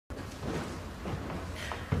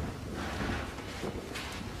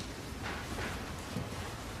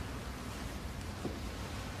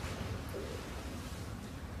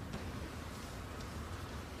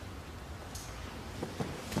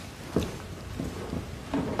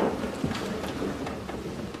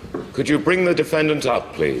Could you bring the defendant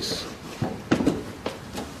up, please?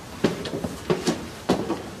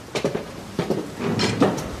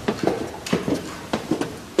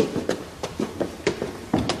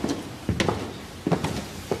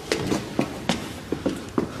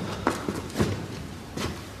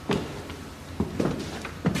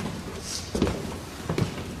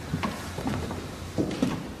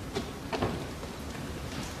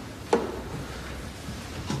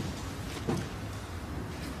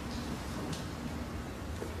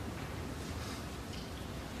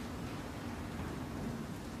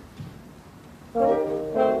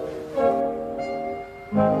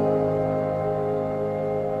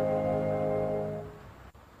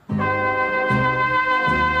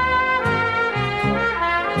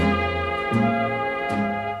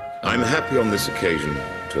 I'm happy on this occasion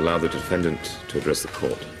to allow the defendant to address the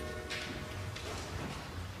court.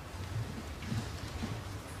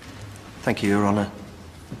 Thank you, Your Honour.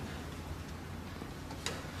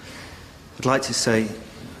 I'd like to say,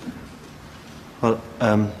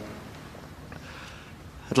 I'd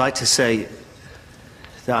like to say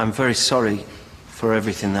that I'm very sorry for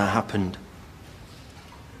everything that happened.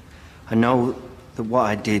 I know that what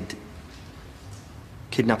I did,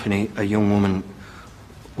 kidnapping a young woman,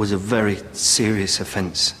 was a very serious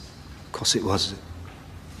offence. Of course it was.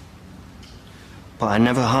 But I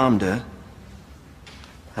never harmed her,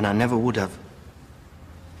 and I never would have.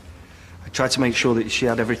 I tried to make sure that she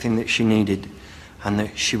had everything that she needed, and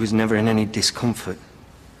that she was never in any discomfort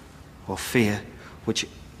or fear, which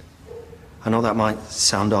I know that might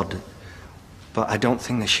sound odd, but I don't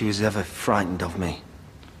think that she was ever frightened of me.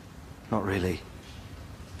 Not really.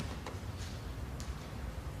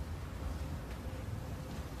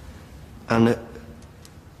 And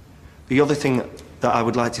the other thing that I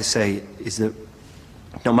would like to say is that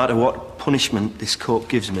no matter what punishment this court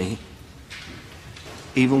gives me,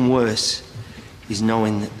 even worse is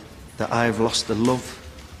knowing that I have lost the love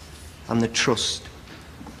and the trust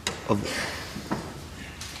of,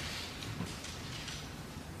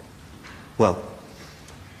 well,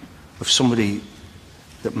 of somebody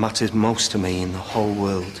that matters most to me in the whole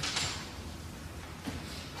world.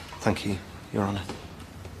 Thank you, Your Honour.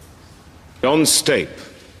 John Stape,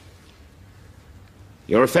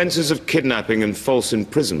 your offences of kidnapping and false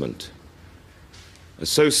imprisonment are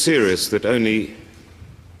so serious that only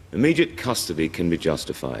immediate custody can be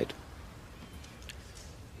justified.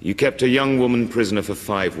 You kept a young woman prisoner for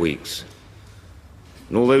 5 weeks,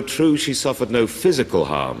 and although true she suffered no physical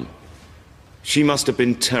harm, she must have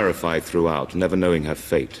been terrified throughout, never knowing her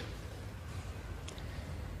fate.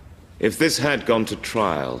 If this had gone to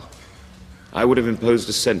trial, I would have imposed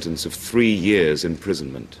a sentence of 3 years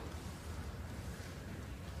imprisonment.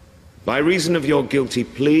 By reason of your guilty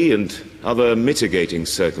plea and other mitigating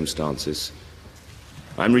circumstances,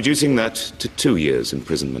 I'm reducing that to 2 years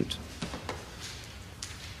imprisonment.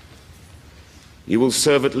 You will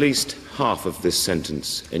serve at least half of this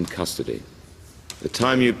sentence in custody. The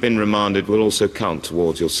time you've been remanded will also count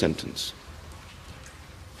towards your sentence.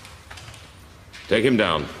 Take him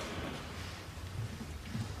down.